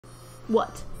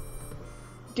What?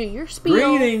 Do your spiel.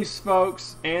 Greetings,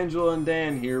 folks. Angela and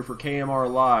Dan here for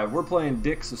KMR Live. We're playing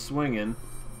Dicks A-Swingin'.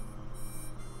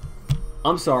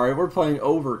 I'm sorry, we're playing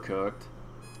Overcooked.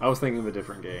 I was thinking of a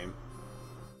different game.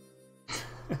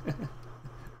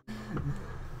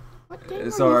 What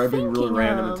game Sorry, I've been thinking really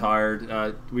random of? and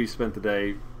tired. We spent the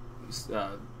day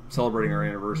celebrating our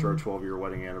anniversary, our 12-year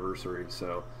wedding anniversary.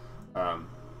 So,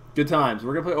 good times.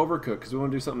 We're going to play Overcooked because we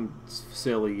want to do something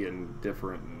silly and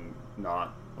different and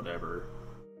not whatever.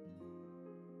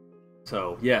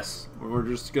 So, yes, we're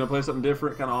just going to play something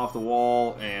different, kind of off the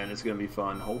wall, and it's going to be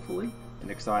fun, hopefully,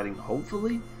 and exciting,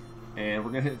 hopefully. And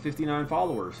we're going to hit 59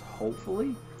 followers,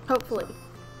 hopefully. Hopefully.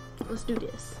 Let's do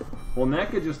this. Well,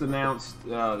 NECA just announced,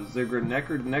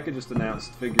 NECA just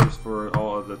announced figures for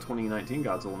all of the 2019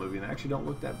 Godzilla movie, and they actually don't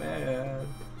look that bad.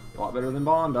 A lot better than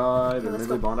Bondi. They're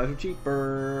admittedly Bondi's are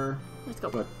cheaper. Let's go.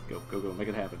 But go, make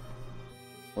it happen.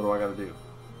 What do I gotta do?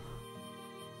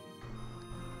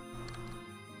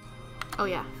 Oh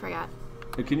yeah, forgot.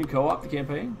 Hey, can you co-op the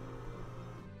campaign?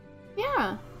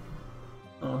 Yeah.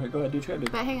 Oh, okay, go ahead, do what you gotta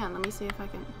do. But hang on, let me see if I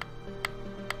can.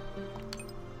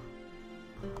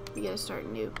 We gotta start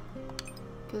new.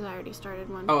 Because I already started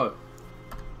one. Oh.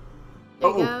 There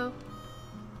you go.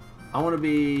 I want to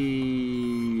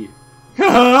be...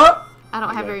 I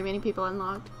don't have very many people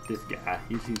unlocked. This guy,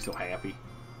 he's so happy.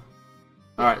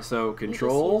 Alright, so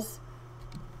control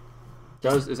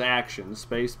does is action.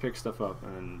 Space picks stuff up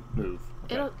and move.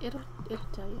 Okay. It'll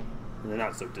tell you. In the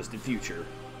not so distant future.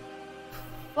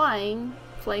 Flying,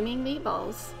 flaming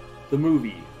meatballs. The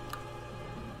movie.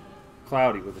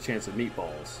 Cloudy with a chance of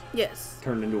meatballs. Yes.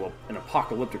 Turned into an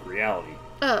apocalyptic reality.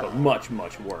 But much,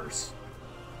 much worse.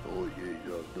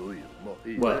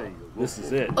 Well, this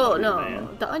is it. Oh no,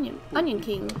 man. the Onion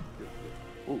King.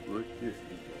 Why do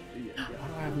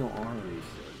I have no arms?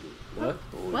 What?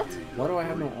 What? Why do I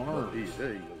have no arms?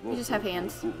 You just have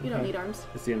hands. You don't need arms.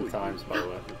 It's the end of times, by the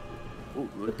way.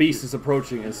 The beast is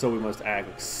approaching, and so we must act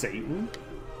like Satan.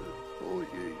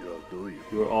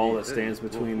 You are all that stands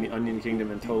between the Onion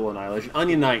Kingdom and total annihilation.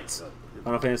 Onion Knights!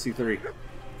 Final Fantasy 3.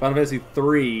 Final Fantasy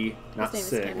 3, not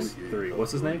 6. 3.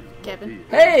 What's his name? Kevin.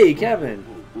 Hey, Kevin!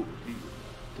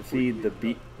 Defeat the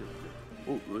beast.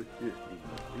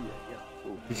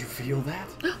 Did you feel that?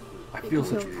 I feel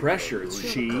such pressure. It's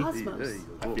chi.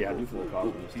 Yeah, I do feel the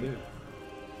cosmos too.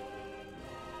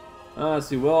 Let's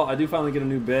see. Well, I do finally get a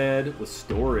new bed with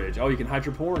storage. Oh, you can hide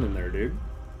your porn in there, dude.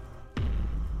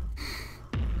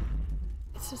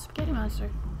 It's a spaghetti monster.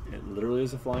 It literally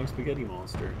is a flying spaghetti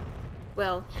monster.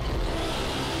 Well,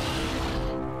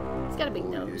 it's got a big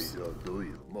nose.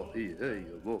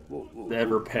 The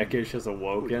ever peckish has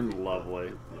awoken.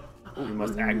 Lovely. You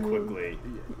must act quickly.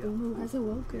 Umu has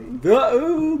awoken. The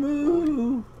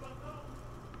Umu!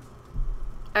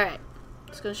 Alright,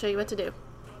 just gonna show you what to do.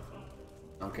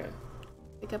 Okay.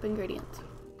 Pick up ingredients.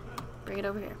 Bring it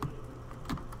over here.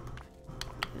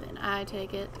 And then I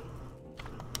take it.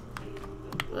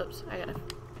 Whoops, I gotta...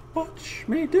 Watch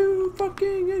me do fucking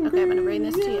ingredients. Okay, I'm gonna bring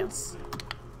this to you.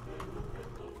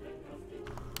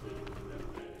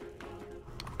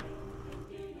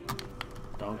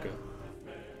 Donka.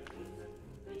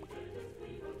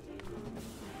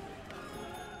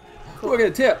 Cool. Look at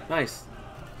a tip. Nice.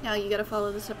 Now you gotta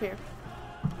follow this up here.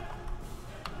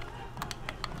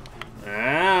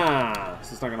 Ah,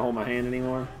 so it's not gonna hold my hand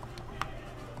anymore.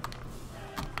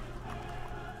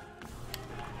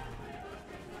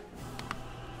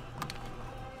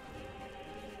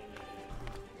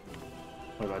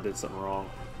 What if I did something wrong?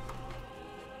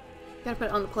 You gotta put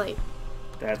it on the plate.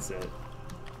 That's it.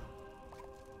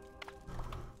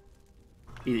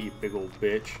 Eat it, you big old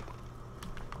bitch.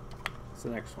 What's the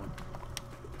next one?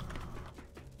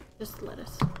 Just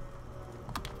lettuce.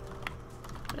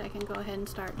 But I can go ahead and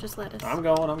start. Just lettuce. I'm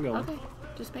going. Okay,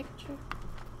 just making sure.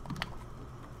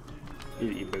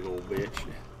 Eat it, you big old bitch.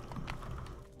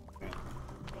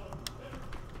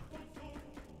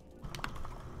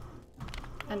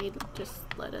 I need just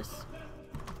lettuce.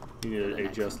 You need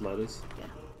a just lettuce? Yeah.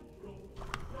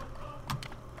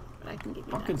 But I can give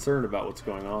you I'm that. concerned about what's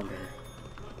going on here.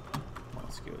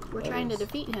 Let's go. We're trying to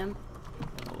defeat him.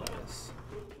 Lettuce.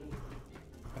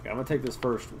 Okay, I'm gonna take this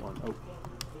first one. Oh,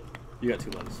 you got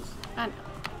 2 lettuces. I know.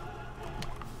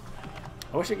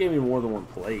 I wish it gave me more than 1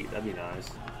 plate. That'd be nice.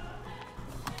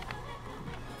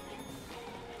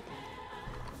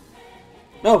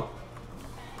 No!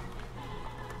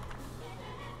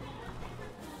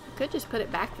 You could just put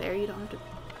it back there. You don't have to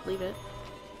leave it.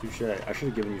 Touche. I should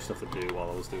have given you stuff to do while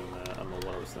I was doing that. I don't know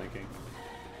what I was thinking.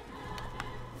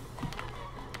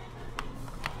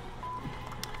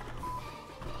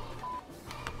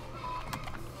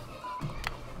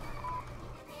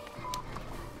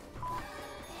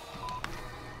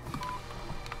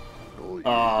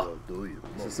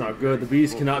 This is not good. The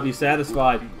beast cannot be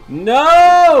satisfied.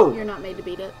 No! You're not made to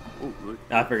beat it.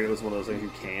 I figured it was one of those things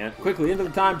you can't. Quickly, into the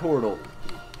time portal.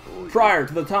 Prior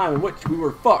to the time in which we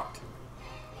were fucked.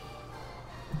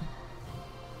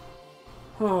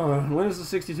 When is the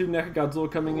 62 NECA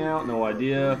Godzilla coming out? No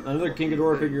idea. Another King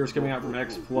Ghidorah figure is coming out from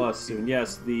X Plus soon.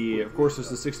 Yes, of course there's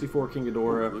the 64 King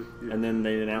Ghidorah, and then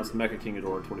they announced the Mecha King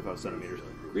Ghidorah 25 centimeters.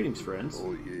 Greetings, friends.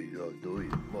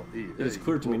 It is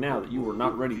clear to me now that you were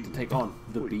not ready to take on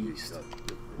the beast.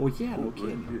 Well, yeah, no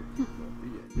kidding.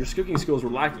 Your cooking skills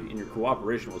were lacking, and your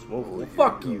cooperation was woeful. Well,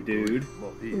 fuck you, dude.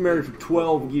 We've been married for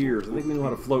 12 years. I think we know how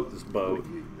to float this boat.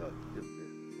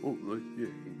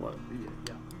 What?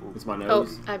 It's my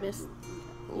nose. Oh, I missed.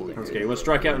 Okay, you want to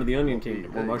strike out into the Onion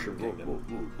Kingdom, or Mushroom Kingdom.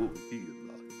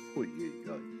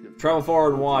 Travel far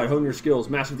and wide, hone your skills,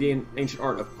 master the ancient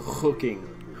art of cooking.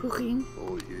 Cooking?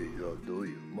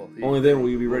 Only then will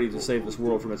you be ready to save this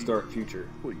world from its dark future.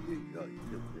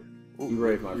 You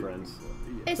brave, my friends.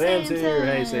 Hey, Sam's Samson. here.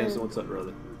 Hey, Samson, what's up,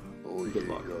 brother? Good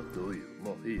luck.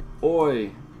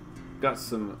 Oi, got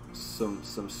some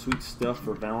sweet stuff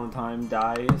for Valentine's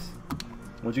Day.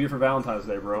 What'd you get for Valentine's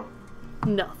Day, bro?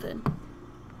 Nothing.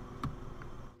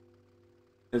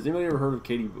 Has anybody ever heard of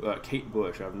Kate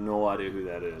Bush? I have no idea who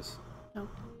that is. No.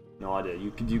 No idea.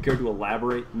 Do you care to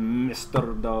elaborate,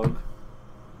 Mr. Dog?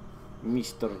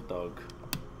 Mr. Dog.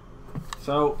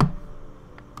 So,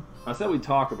 I said we'd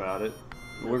talk about it.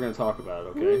 We're going to talk about it,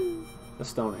 okay? Woo. That's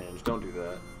Stonehenge. Don't do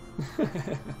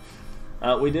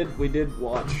that. We did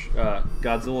watch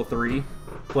Godzilla 3,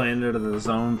 Planet of the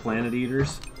Zone Planet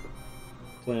Eaters.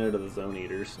 Planet of the Zone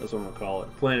Eaters. That's what I'm going to call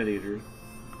it. Planet Eaters.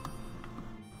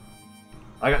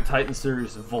 I got Titan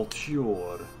Series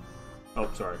Vulture. Oh,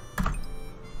 sorry.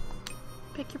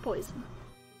 Pick your poison.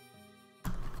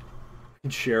 You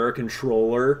can share a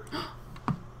controller.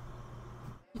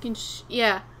 You can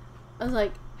yeah. I was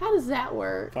like, how does that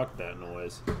work? Fuck that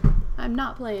noise. I'm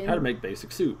not playing. How to make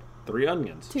basic soup. 3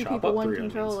 onions. Two Chop people, up one 3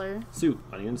 controller. onions. Soup.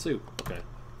 Onion soup. Okay.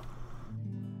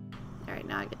 Alright,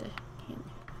 now I get to hand.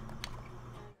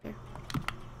 Here.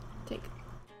 Take.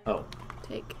 Oh.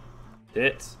 Take.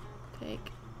 Tits.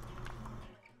 Take.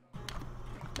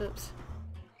 Oops.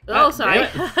 Ah, Oh, sorry.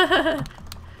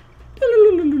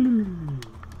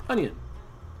 Onion.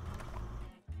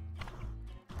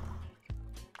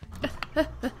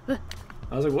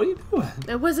 I was like, what are you doing?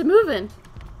 It wasn't moving.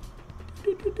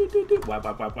 Whap,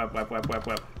 whap, whap, whap, whap, whap, whap,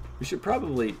 whap. We should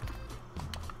probably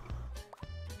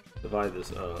divide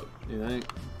this up, you think?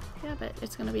 Yeah, but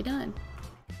it's gonna be done.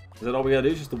 Is that all we gotta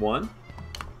do? Just the one?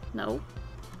 No.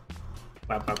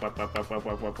 Whap, whap, whap, whap, whap, whap,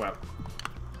 whap, whap, whap.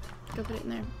 Go put it in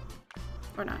there.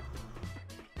 Or not.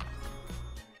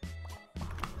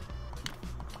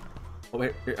 Oh,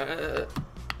 wait. Here,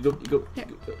 you go. Here.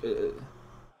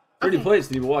 Pretty Okay. plates,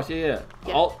 did you watch? Yeah.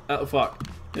 Oh, fuck.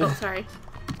 Oh, sorry.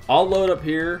 I'll load up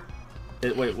here.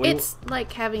 Wait, what? It's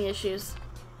like having issues.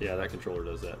 Yeah, that controller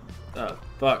does that.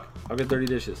 Fuck. I'll get 30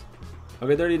 dishes. I'll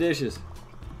get 30 dishes.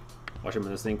 Wash them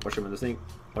in the sink, wash them in the sink,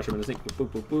 wash them in the sink. Boop,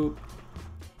 boop, boop, boop.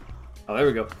 Oh, there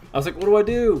we go. I was like, what do I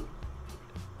do?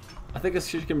 I think this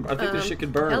shit can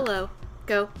burn. Hello.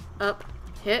 Go. Up.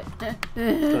 Hit. Try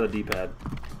the D-pad.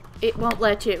 It won't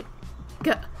let you.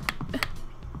 Go.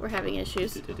 We're having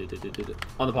issues.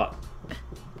 On the pot.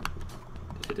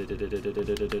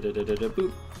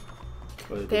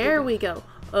 Boop. There we go.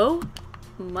 Oh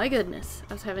my goodness.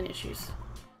 I was having issues.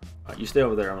 Alright, you stay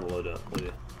over there. I'm gonna load up with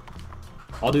you.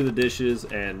 I'll do the dishes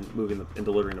and moving and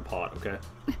delivering the pot. Okay.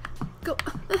 Go.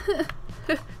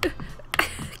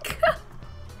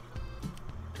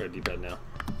 Try D-pad now.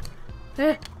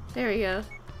 There we go.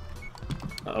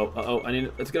 Uh-oh. I need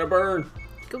it. It's gonna burn.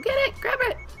 Go get it. Grab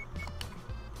it.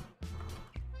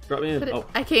 Drop me in. Oh.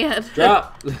 I can't.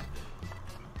 Drop.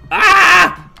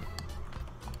 Ah!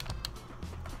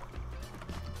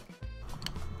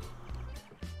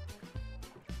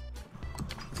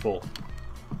 It's full.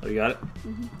 Oh, you got it?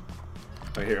 Mm-hmm.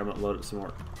 Right here, I'm gonna load it some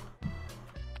more.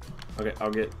 Okay,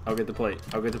 I'll get the plate.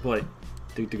 I'll get the plate.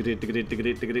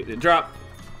 Drop.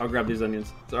 I'll grab these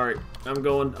onions. Sorry. I'm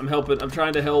going. I'm helping. I'm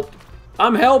trying to help.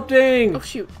 I'm helping! Oh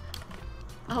shoot.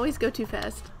 I always go too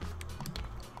fast.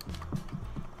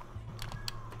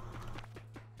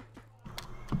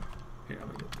 Here, I'm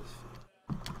gonna get this.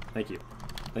 Thank you.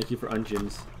 Thank you for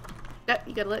onions. Oh,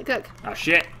 you gotta let it cook. Ah,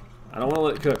 shit! I don't want to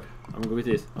let it cook. I'm gonna go with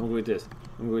this. I'm gonna go with this.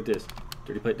 I'm gonna go with this.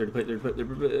 Dirty plate, dirty plate, dirty plate,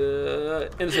 dirty plate.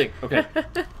 In the sink. Okay.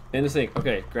 In the sink.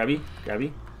 Okay. Grabby,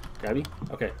 grabby, grabby.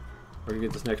 Okay. We're gonna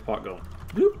get this next pot going.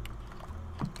 Bloop.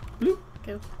 Bloop.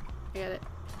 Go. I got it.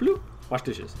 Bloop. Wash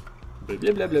dishes. Blah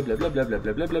blah blah blah blah blah blah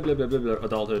blah blah blah blah blah blah blah.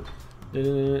 Adulthood.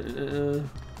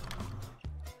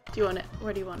 Do you want it?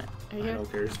 Where do you want it? Are you I here?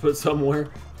 don't care. Just put it somewhere.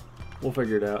 We'll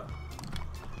figure it out.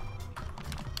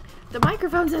 The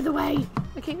microphone's in the way.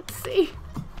 I can't see.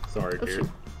 Sorry, Oh, dear. shoot.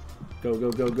 Go,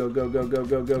 go, go, go, go, go, go,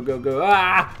 go, go, go, go.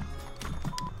 Ah!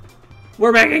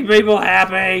 We're making people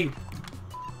happy!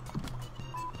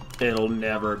 It'll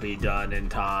never be done in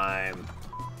time.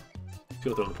 Let's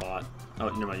go throw in the pot. Oh,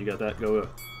 never mind. You got that? Go.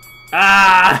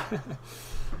 Ah!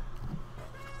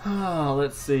 Oh,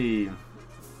 let's see.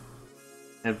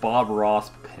 And Bob Ross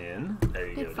pin. There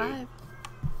you Hit go, 5. dude.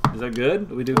 Is that good?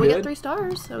 Did we do We good? got 3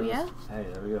 stars, so yeah. Hey,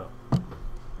 there we go.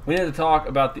 We had to talk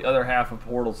about the other half of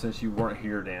Portal since you weren't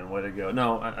here, Dan. Way to go.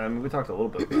 No, I mean, we talked a little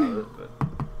bit about it, but...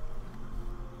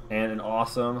 And an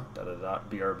awesome...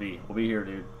 BRB. We'll be here,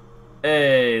 dude.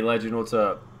 Hey, Legend, what's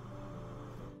up?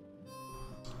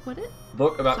 What it?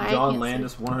 Book about Sorry, I John can't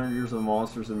Landis, 100 Years of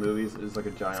Monsters and Movies is like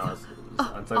a giant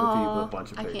encyclopedia with a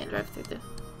bunch of I pictures. can't drive through the...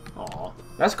 Aw.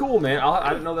 That's cool, man. I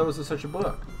didn't know that was such a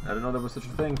book. I didn't know there was such a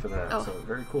thing for that. Oh. So,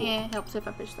 very cool. Yeah, it helps if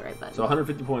I push the right button. So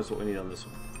 150 points is what we need on this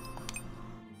one.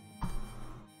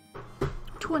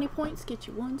 20 points get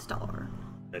you 1 star.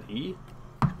 Ready?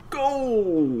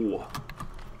 Go!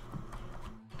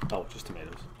 Oh, just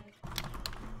tomatoes.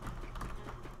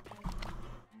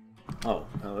 Oh,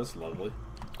 that's lovely.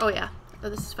 Oh yeah, oh,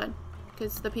 this is fun.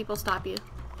 Because the people stop you.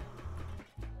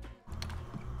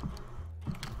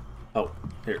 Oh,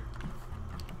 here.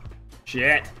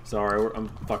 Shit! Sorry, I'm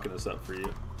fucking this up for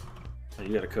you. Oh,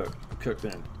 you gotta cook. Cook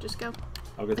then. Just go.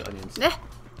 I'll get the onions. Eh.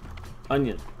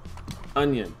 Onion.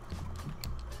 Onion.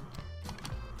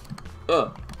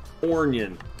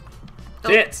 Onion. Oh.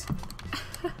 Shit!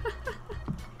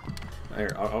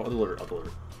 Here, I'll deliver it. I'll deliver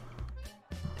it.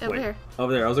 Over Wait, here.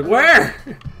 over there. I was like, where?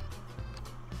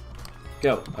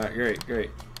 Go. Alright, great,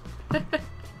 great.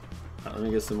 Let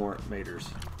me get some more maters.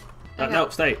 Okay. No,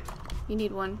 stay. You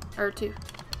need 1 or 2.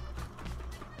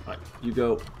 Alright, you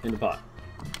go in the pot.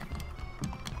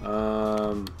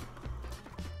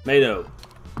 Mayo.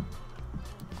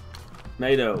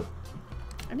 Mayo.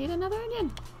 I need another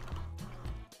onion.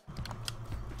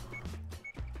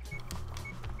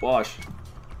 Wash.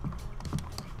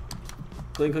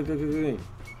 Clean, clean, clean, clean, clean.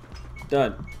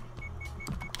 Done.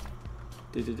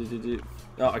 Do.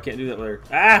 Oh, I can't do that later.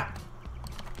 Ah!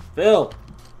 Fill!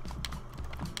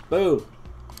 Boom!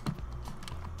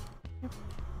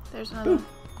 There's another one.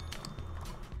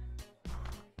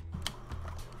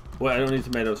 Wait, I don't need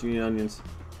tomatoes. You need onions.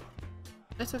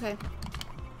 It's okay.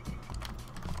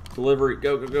 Delivery.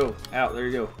 Go, go, go. Out. There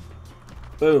you go.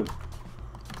 Boom.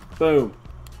 Boom.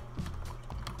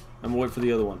 I'm gonna wait for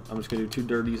the other one. I'm just gonna do 2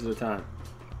 dirties at a time.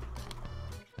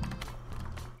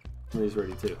 These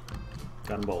ready too.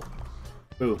 Got them both.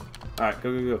 Boom. Alright,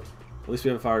 go, go, go. At least we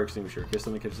have a fire extinguisher in case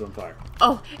something catches on fire.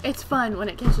 Oh, it's fun when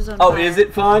it catches on Oh, fire. is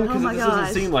it fun? Oh Because my this doesn't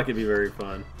gosh. seem like it'd be very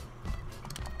fun.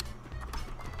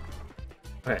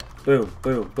 Okay. Boom,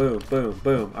 boom, boom, boom,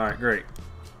 boom. Alright, great.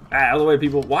 Ah, out of the way,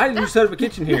 people. Why did you set up a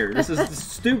kitchen here? This is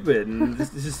stupid. And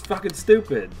this is fucking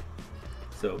stupid.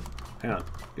 So, hang on.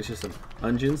 It's just some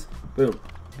onions. Boom,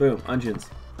 boom. Onions,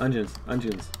 onions,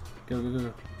 onions. Go, go, go,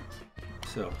 go.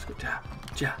 So, let's go. Ja,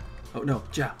 ja. Oh, no,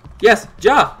 ja. Yes,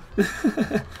 ja!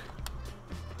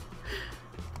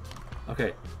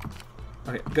 Okay.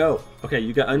 Okay, go. Okay,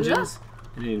 you got onions.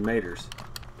 And you need maters.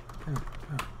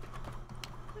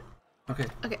 Okay.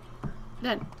 Okay,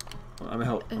 done. I'm gonna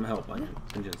help. I'm gonna help. Onions.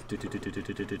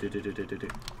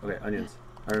 Okay, onions.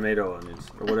 Or tomato onions.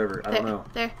 Or whatever. I don't know.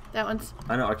 There, that one's...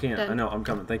 I know, I can't. Done. I know, I'm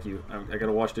coming. Thank you. I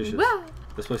gotta wash dishes. Wah!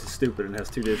 This place is stupid and has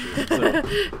 2 dishes. So,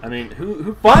 I mean,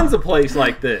 who funds a place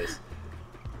like this?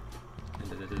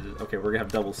 Okay, we're gonna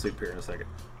have double soup here in a second.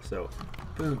 So,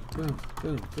 boom, boom,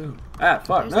 boom, boom. Ah,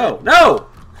 fuck, There's no, that. no!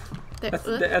 There,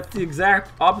 That's the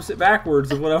exact opposite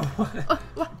backwards of what I want.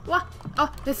 what?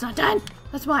 Oh, it's not done.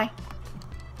 That's mine.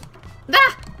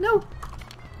 Ah, no.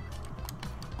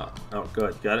 Oh,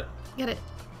 good. Got it? Get it.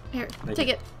 Here, Thank take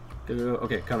you. it. Go, go, go.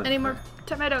 Okay, coming. Any more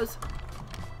tomatoes?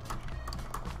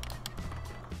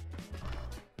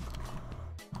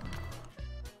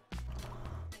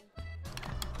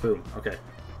 Boom. Okay.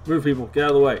 Move, people. Get out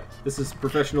of the way. This is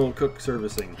professional cook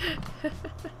servicing.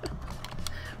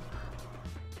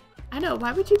 I know.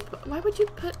 Why would you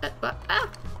put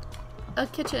a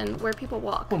kitchen where people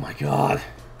walk? Oh my god.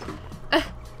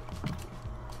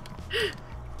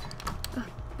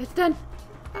 It's done.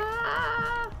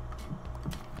 Ah,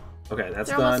 Okay, that's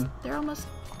they're done. almost. They're almost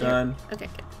Done. Okay,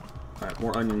 good. Alright,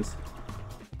 more onions.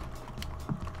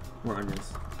 More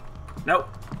onions. Nope.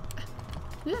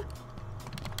 Yeah.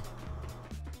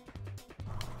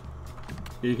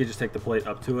 You could just take the plate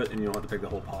up to it and you don't have to pick the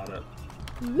whole pot up.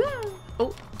 Yeah.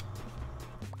 Oh.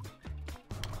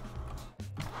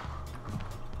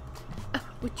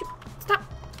 Would you stop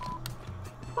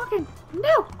walking?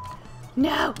 No!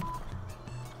 No!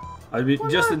 I'd be One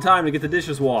just more. in time to get the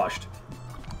dishes washed.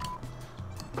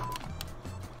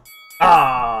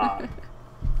 Ah!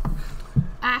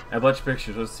 Ah. I have a bunch of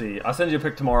pictures. Let's see. I'll send you a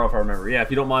pic tomorrow if I remember. Yeah, if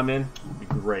you don't mind, man, it'd be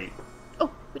great.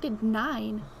 Oh, we did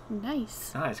 9.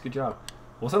 Nice. Nice, good job.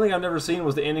 Well, something I've never seen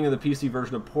was the ending of the PC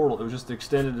version of Portal. It was just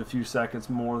extended a few seconds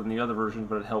more than the other version,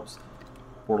 but it helps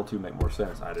Portal 2 make more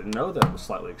sense. I didn't know that it was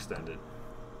slightly extended.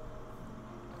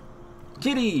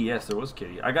 Kitty! Yes, there was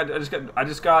Kitty. I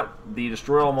just got the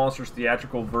Destroy All Monsters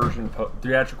theatrical version,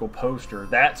 theatrical poster.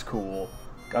 That's cool.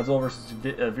 Godzilla vs.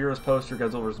 Vera's poster,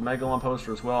 Godzilla vs. Megalon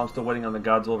poster as well. I'm still waiting on the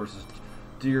Godzilla vs.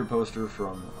 Deer poster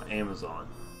from Amazon.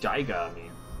 Giga, I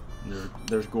mean.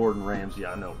 There's Gordon Ramsay,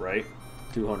 I know, right?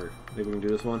 200. Think we can do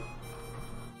this one?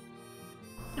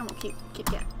 I won't keep Kit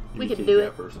Kat. You We be can kitty do cat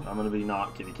it. person. I'm gonna be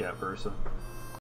not kitty cat person.